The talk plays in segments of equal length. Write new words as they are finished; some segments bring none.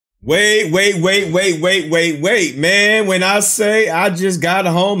Wait, man. When I say I just got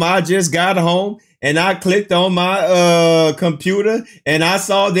home, and I clicked on my computer and I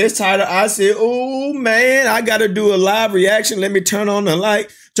saw this title. I said, oh man, I gotta do a live reaction. Let me turn on the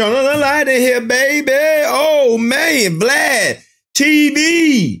light. Turn on the light in here, baby. Oh man, Vlad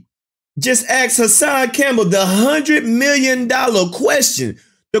TV just asked Hassan Campbell the $100 million question.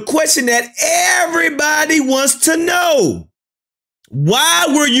 The question that everybody wants to know. Why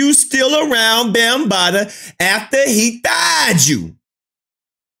were you still around Bambaataa after he died you?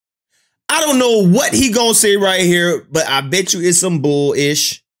 I don't know what he gonna say right here, but I bet you it's some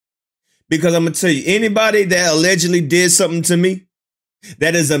bullish. Because I'm gonna tell you, anybody that allegedly did something to me,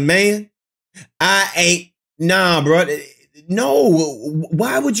 that is a man, bro. No,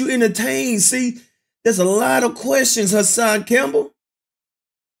 why would you entertain? See, there's a lot of questions, Hassan Campbell.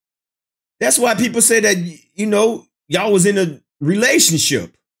 That's why people say that, you know, y'all was in a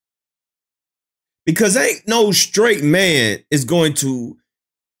relationship. Because ain't no straight man is going to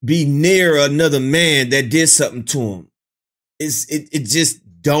be near another man that did something to him. It just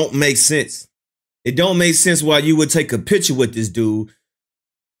don't make sense. It don't make sense why you would take a picture with this dude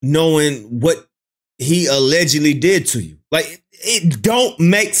knowing what he allegedly did to you. Like, it don't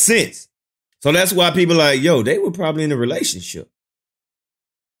make sense. So that's why people are like, yo, they were probably in a relationship.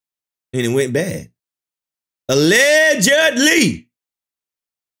 And it went bad. Allegedly.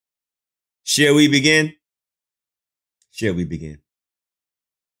 Shall we begin? Shall we begin?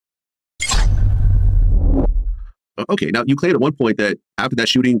 Okay, now you claimed at one point that after that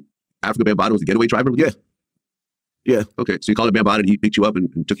shooting, Afrika Bambaataa was the getaway driver? Yeah. Yeah. Okay, so you called him Bambaataa and he picked you up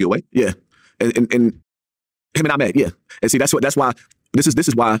and took you away? Yeah. And him and I met, yeah. And see, that's why this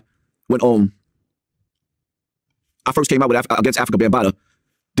is why when I first came out with against Afrika Bambaataa,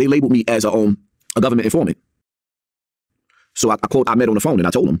 they labeled me as a government informant. So I met on the phone and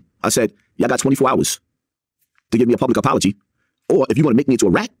I told them, I said, y'all got 24 hours to give me a public apology. Or if you want to make me into a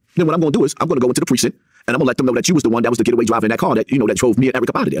rat, then what I'm going to do is I'm going to go into the precinct and I'm going to let them know that you was the one that was the getaway driver in that car that, you know, that drove me and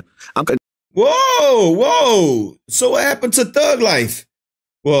Afrika out of there. Whoa. So what happened to Thug Life?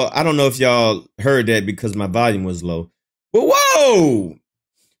 Well, I don't know if y'all heard that because my volume was low. But whoa.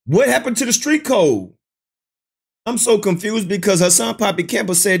 What happened to the street code? I'm so confused because Hassan Poppy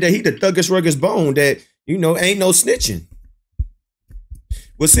Campbell said that he the thuggish ruggest bone that, you know, ain't no snitching.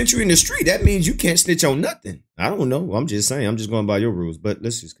 Well, since you're in the street, that means you can't snitch on nothing. I don't know. I'm just saying. I'm just going by your rules. But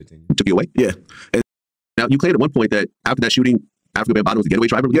let's just continue. Took you away? Yeah. And now, you claimed at one point that after that shooting, Afrika Bambaataa was the getaway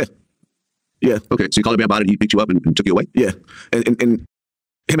driver? Yeah. Yeah. Okay, so you called him Bambaataa and he picked you up and took you away? Yeah. And him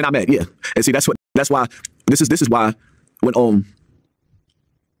and I met, yeah. And see, that's why this is why when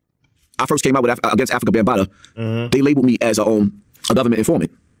I first came out with against Afrika Bambaataa, they labeled me as a government informant.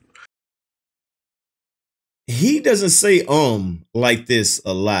 He doesn't say like this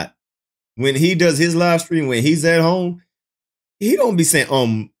a lot. When he does his live stream, when he's at home, he don't be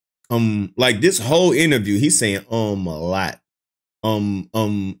saying like this whole interview, he's saying a lot. But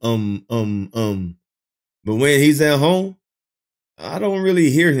when he's at home, I don't really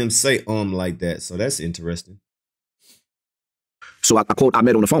hear him say like that. So that's interesting. So I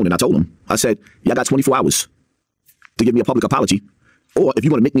met on the phone and I told him, I said, y'all got 24 hours to give me a public apology. Or if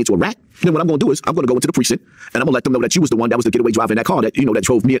you want to make me into a rat, then what I'm going to do is I'm going to go into the precinct and I'm going to let them know that you was the one that was the getaway driver in that car that, you know, that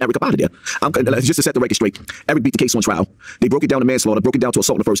drove me and Afrika out of there. Just to set the record straight, Eric beat the case on trial. They broke it down to manslaughter, broke it down to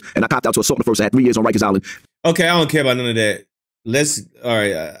assault in the first, and I copped out to assault in the first. I had 3 years on Rikers Island. Okay, I don't care about none of that. All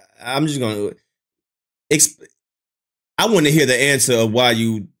right, I'm just going to, I want to hear the answer of why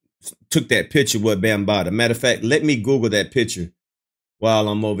you took that picture with Bambaataa. Matter of fact, let me Google that picture while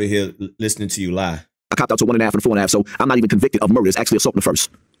I'm over here listening to you lie. I copped out to 1.5 and 4.5, so I'm not even convicted of murder. It's actually assault in the first.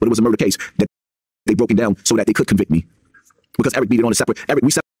 But it was a murder case that they broke it down so that they could convict me. Because Eric beat it on a separate,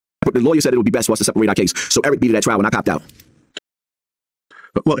 the lawyer said it would be best for us to separate our case. So Eric beat it at trial when I copped out.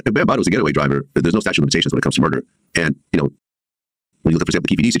 Well, if Bambaataa was a getaway driver, there's no statute of limitations when it comes to murder. And, you know, when you look at, for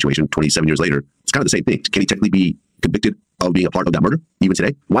example, the KVD situation, 27 years later, it's kind of the same thing. Can he technically be convicted of being a part of that murder, even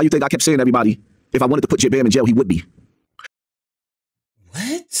today? Why do you think I kept saying to everybody, if I wanted to put Bam in jail, he would be?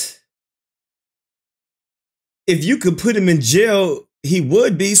 What? If you could put him in jail, he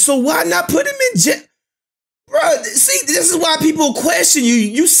would be. So why not put him in jail? Bro, see, this is why people question you.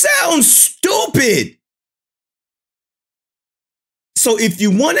 You sound stupid. So if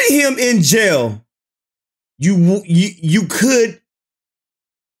you wanted him in jail, you could,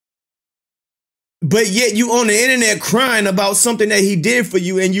 but yet you on the internet crying about something that he did for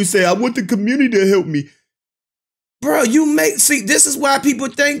you and you say, I want the community to help me. Bro, see, this is why people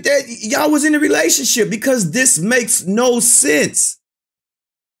think that y'all was in a relationship, because this makes no sense.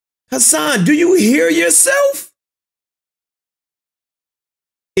 Hassan, do you hear yourself?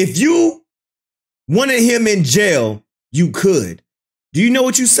 If you wanted him in jail, you could. Do you know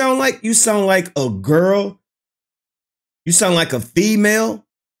what you sound like? You sound like a girl. You sound like a female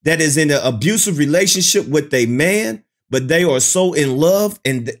that is in an abusive relationship with a man, but they are so in love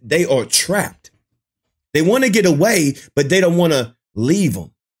and they are trapped. They want to get away, but they don't want to leave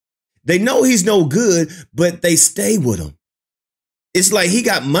him. They know he's no good, but they stay with him. It's like he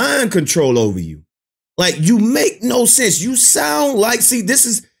got mind control over you. Like, you make no sense. You sound like, see, this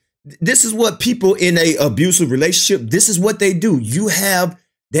is what people in a abusive relationship, this is what they do. You have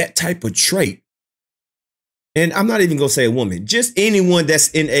that type of trait. And I'm not even going to say a woman, just anyone that's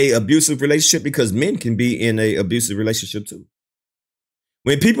in a abusive relationship, because men can be in a abusive relationship too.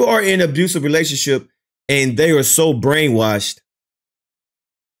 When people are in an abusive relationship and they are so brainwashed,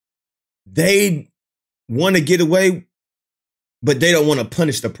 they want to get away, but they don't want to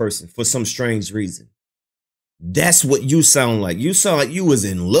punish the person for some strange reason. That's what you sound like. You sound like you was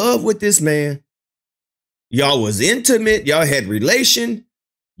in love with this man. Y'all was intimate. Y'all had relation.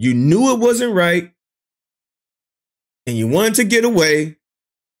 You knew it wasn't right. And you wanted to get away.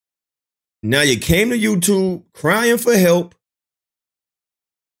 Now you came to YouTube crying for help.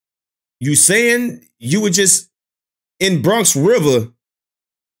 You saying you were just in Bronx River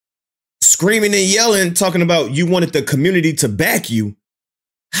screaming and yelling, talking about you wanted the community to back you.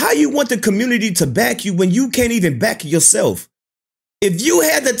 How you want the community to back you when you can't even back yourself? If you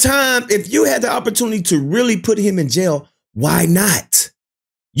had the time, if you had the opportunity to really put him in jail, why not?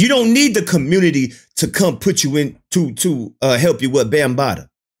 You don't need the community to come put you in to help you with Bambaataa,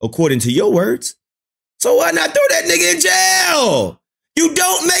 according to your words. So why not throw that nigga in jail? You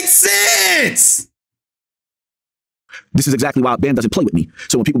don't make sense. This is exactly why Bam doesn't play with me.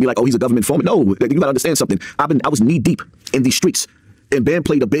 So when people be like, oh, he's a government informant. No, you gotta understand something. I was knee deep in these streets. And Bam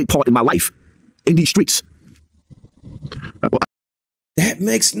played a big part in my life in these streets. That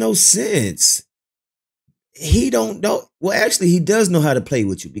makes no sense. He don't know. Well, actually, he does know how to play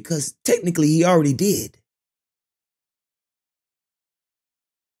with you because technically he already did.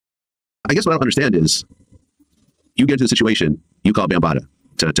 I guess what I don't understand is you get into the situation, you call Bambaataa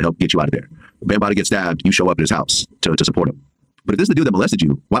to help get you out of there. Bambaataa gets stabbed, you show up at his house to support him. But if this is the dude that molested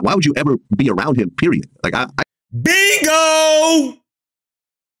you, why would you ever be around him, period? Like, Bingo!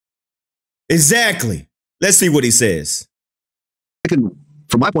 Exactly. Let's see what he says.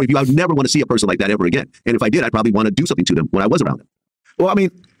 From my point of view, I would never want to see a person like that ever again. And if I did, I'd probably want to do something to them when I was around them. Well, I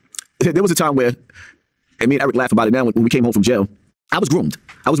mean, there was a time where, and me and Eric laugh about it now, when we came home from jail, I was groomed.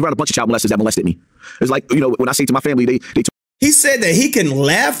 I was around a bunch of child molesters that molested me. It's like, you know, when I say to my family, they he said that he can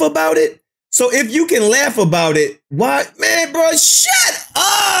laugh about it. So if you can laugh about it, why, man, bro, shut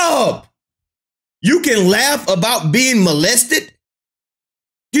up. You can laugh about being molested?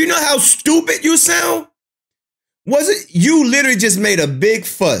 Do you know how stupid you sound? Was it you literally just made a big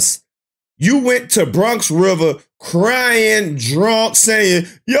fuss? You went to Bronx River crying, drunk, saying,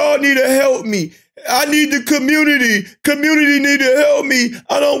 y'all need to help me. I need the community. Community need to help me.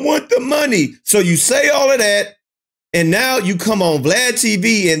 I don't want the money. So you say all of that, and now you come on Vlad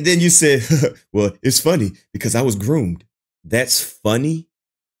TV, and then you say, well, it's funny because I was groomed. That's funny?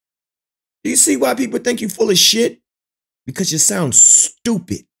 Do you see why people think you full of shit? Because you sound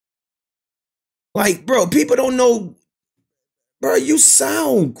stupid. Like, bro, people don't know. Bro, you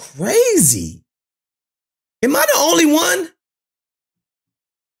sound crazy. Am I the only one?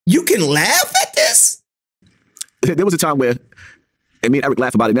 You can laugh at this? There was a time where, and me and Eric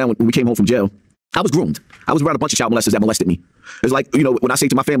laugh about it now, when we came home from jail, I was groomed. I was around a bunch of child molesters that molested me. It's like, you know, when I say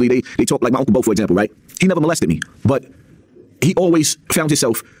to my family, they talk like my Uncle Bo, for example, right? He never molested me, but he always found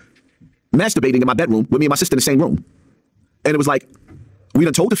himself masturbating in my bedroom with me and my sister in the same room. And it was like, we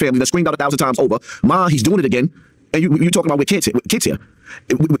done told the family, that screamed out 1,000 times over, Ma, he's doing it again. And you talking about with kids here.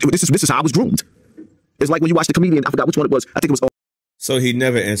 This is how I was groomed. It's like when you watch the comedian, I forgot which one it was. I think it was. So he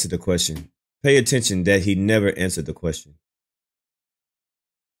never answered the question. Pay attention that he never answered the question.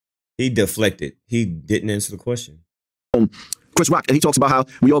 He deflected. He didn't answer the question. Chris Rock, and he talks about how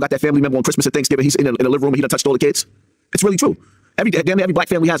we all got that family member on Christmas and Thanksgiving. He's in the living room and he done touched all the kids. It's really true. Damn near every black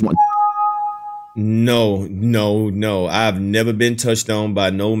family has one. No. I've never been touched on by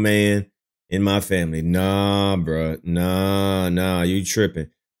no man in my family. Nah, bro. Nah. You tripping.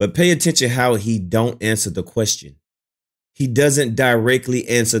 But pay attention how he don't answer the question. He doesn't directly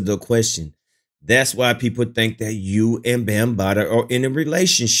answer the question. That's why people think that you and Bambaataa are in a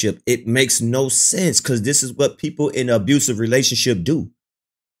relationship. It makes no sense because this is what people in an abusive relationship do.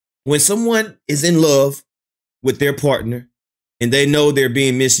 When someone is in love with their partner and they know they're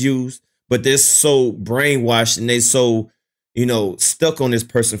being misused, but they're so brainwashed and they so, stuck on this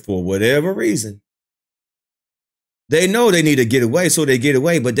person for whatever reason, They know they need to get away, so they get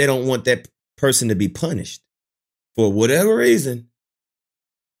away, but they don't want that person to be punished for whatever reason.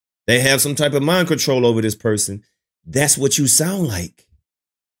 They have some type of mind control over this person. That's what you sound like.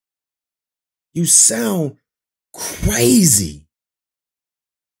 You sound crazy.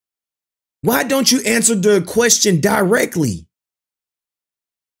 Why don't you answer the question directly?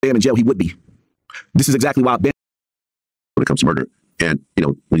 Bam in jail, he would be. This is exactly why Bam. When it comes to murder. And, you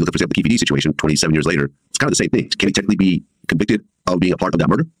know, when you look at, for example, the KVD situation, 27 years later, it's kind of the same thing. Can he technically be convicted of being a part of that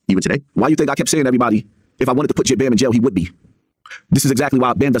murder, even today? Why you think I kept saying to everybody, if I wanted to put Bam in jail, he would be? This is exactly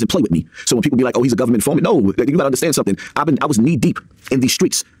why Bam doesn't play with me. So when people be like, oh, he's a government informant. No, you gotta understand something. I was knee deep in these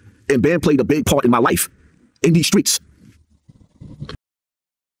streets. And Bam played a big part in my life in these streets.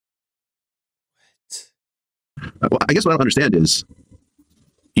 Well, I guess what I don't understand is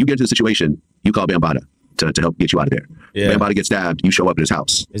you get into the situation, you call Bambaataa to help get you out of there. Yeah. Bambaataa gets stabbed, you show up at his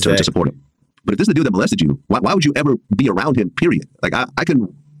house to support him. But if this is the dude that molested you, why would you ever be around him, period? Like, I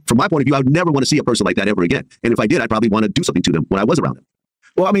can, from my point of view, I would never want to see a person like that ever again. And if I did, I'd probably want to do something to them when I was around him.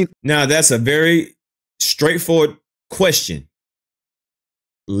 Well, I mean... Now, that's a very straightforward question.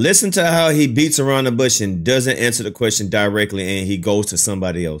 Listen to how he beats around the bush and doesn't answer the question directly, and he goes to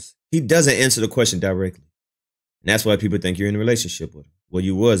somebody else. He doesn't answer the question directly. And that's why people think you're in a relationship with him. Well,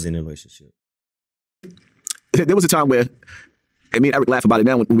 you was in a relationship. There was a time where, and me and Eric laugh about it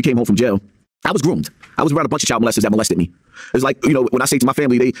now, when we came home from jail, I was groomed. I was around a bunch of child molesters that molested me. It's like, you know, when I say to my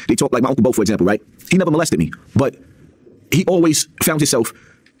family, they talk like my Uncle Bo, for example, right? He never molested me, but he always found himself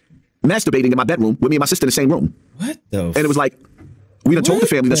masturbating in my bedroom with me and my sister in the same room. What the? And it was like, we done told the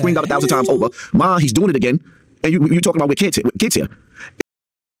family, that screamed out 1,000 times over, Ma, he's doing it again. And you talking about with kids here.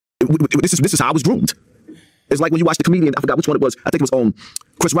 This is how I was groomed. It's like when you watch the comedian, I forgot which one it was. I think it was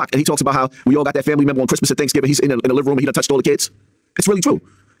Chris Rock, and he talks about how we all got that family member on Christmas and Thanksgiving. He's in the living room and he done touched all the kids. It's really true.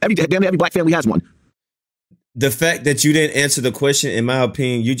 Every black family has one. The fact that you didn't answer the question, in my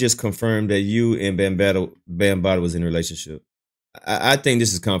opinion, you just confirmed that you and Bambaataa was in a relationship. I think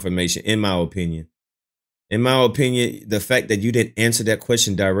this is confirmation, in my opinion. In my opinion, the fact that you didn't answer that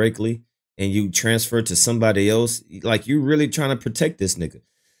question directly and you transferred to somebody else, like you really trying to protect this nigga.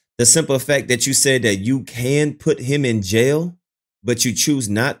 The simple fact that you said that you can put him in jail, but you choose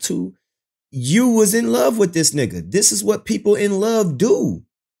not to, you was in love with this nigga. This is what people in love do.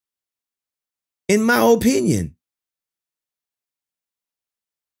 In my opinion.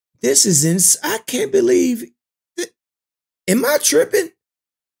 This is I can't believe. Am I tripping?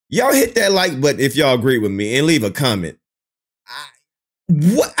 Y'all hit that like button if y'all agree with me and leave a comment.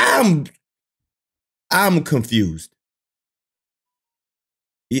 I'm confused.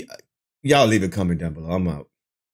 Y'all leave a comment down below. I'm out.